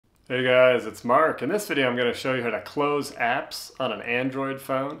Hey guys, it's Mark. In this video I'm going to show you how to close apps on an Android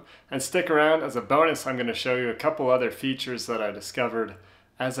phone. And stick around, as a bonus I'm going to show you a couple other features that I discovered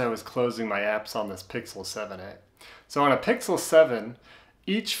as I was closing my apps on this Pixel 7a. So on a Pixel 7,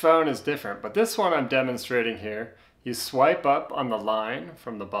 each phone is different, but this one I'm demonstrating here, you swipe up on the line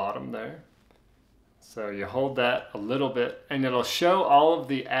from the bottom there. So you hold that a little bit and it'll show all of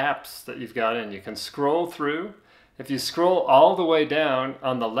the apps that you've got in. You can scroll through. If you scroll all the way down,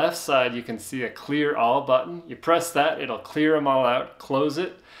 on the left side you can see a clear all button. You press that, it'll clear them all out, close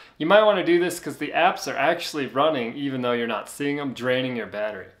it. You might want to do this because the apps are actually running even though you're not seeing them, draining your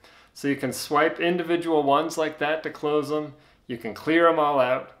battery. So you can swipe individual ones like that to close them. You can clear them all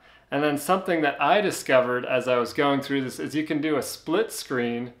out. And then something that I discovered as I was going through this is you can do a split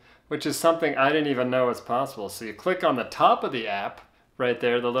screen, which is something I didn't even know was possible. So you click on the top of the app right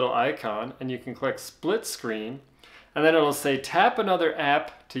there, the little icon, and you can click split screen. And then it'll say tap another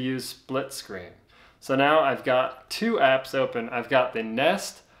app to use split screen. So now I've got two apps open. I've got the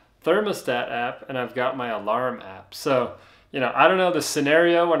Nest thermostat app and I've got my alarm app. So, I don't know the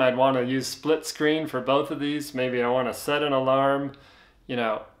scenario when I'd want to use split screen for both of these. Maybe I want to set an alarm,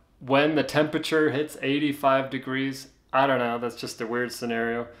 when the temperature hits 85 degrees. I don't know, that's just a weird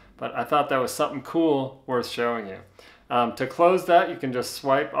scenario. But I thought that was something cool worth showing you. To close that, you can just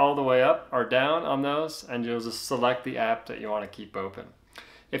swipe all the way up or down on those and you'll just select the app that you want to keep open.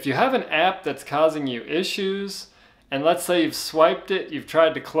 If you have an app that's causing you issues, and let's say you've swiped it, you've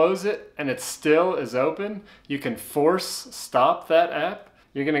tried to close it, and it still is open, you can force stop that app.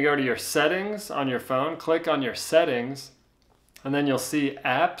 You're going to go to your settings on your phone, click on your settings, and then you'll see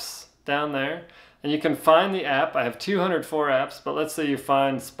apps down there. And you can find the app. I have 204 apps, but let's say you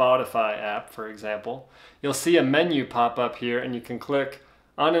find Spotify app, for example. You'll see a menu pop up here and you can click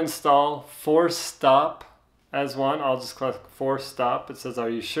uninstall, force stop as one. I'll just click force stop. It says, are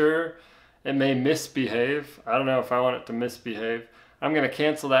you sure? It may misbehave. I don't know if I want it to misbehave. I'm going to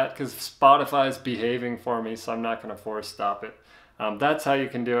cancel that because Spotify is behaving for me, so I'm not going to force stop it. That's how you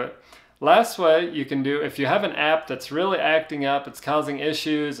can do it. Last way you can do, if you have an app that's really acting up, it's causing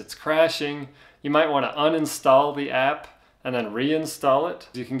issues, it's crashing, you might want to uninstall the app and then reinstall it.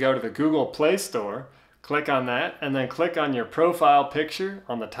 You can go to the Google Play Store, click on that, and then click on your profile picture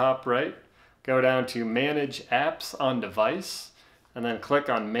on the top right. Go down to Manage Apps on Device, and then click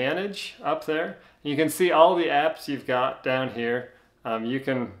on Manage up there. You can see all the apps you've got down here. You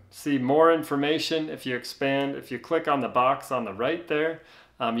can see more information if you expand. If you click on the box on the right there,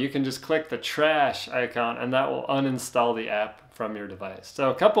 you can just click the trash icon and that will uninstall the app from your device. So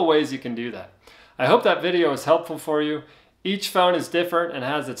a couple ways you can do that. I hope that video was helpful for you. Each phone is different and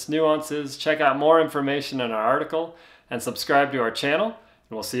has its nuances. Check out more information in our article and subscribe to our channel, and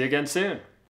we'll see you again soon.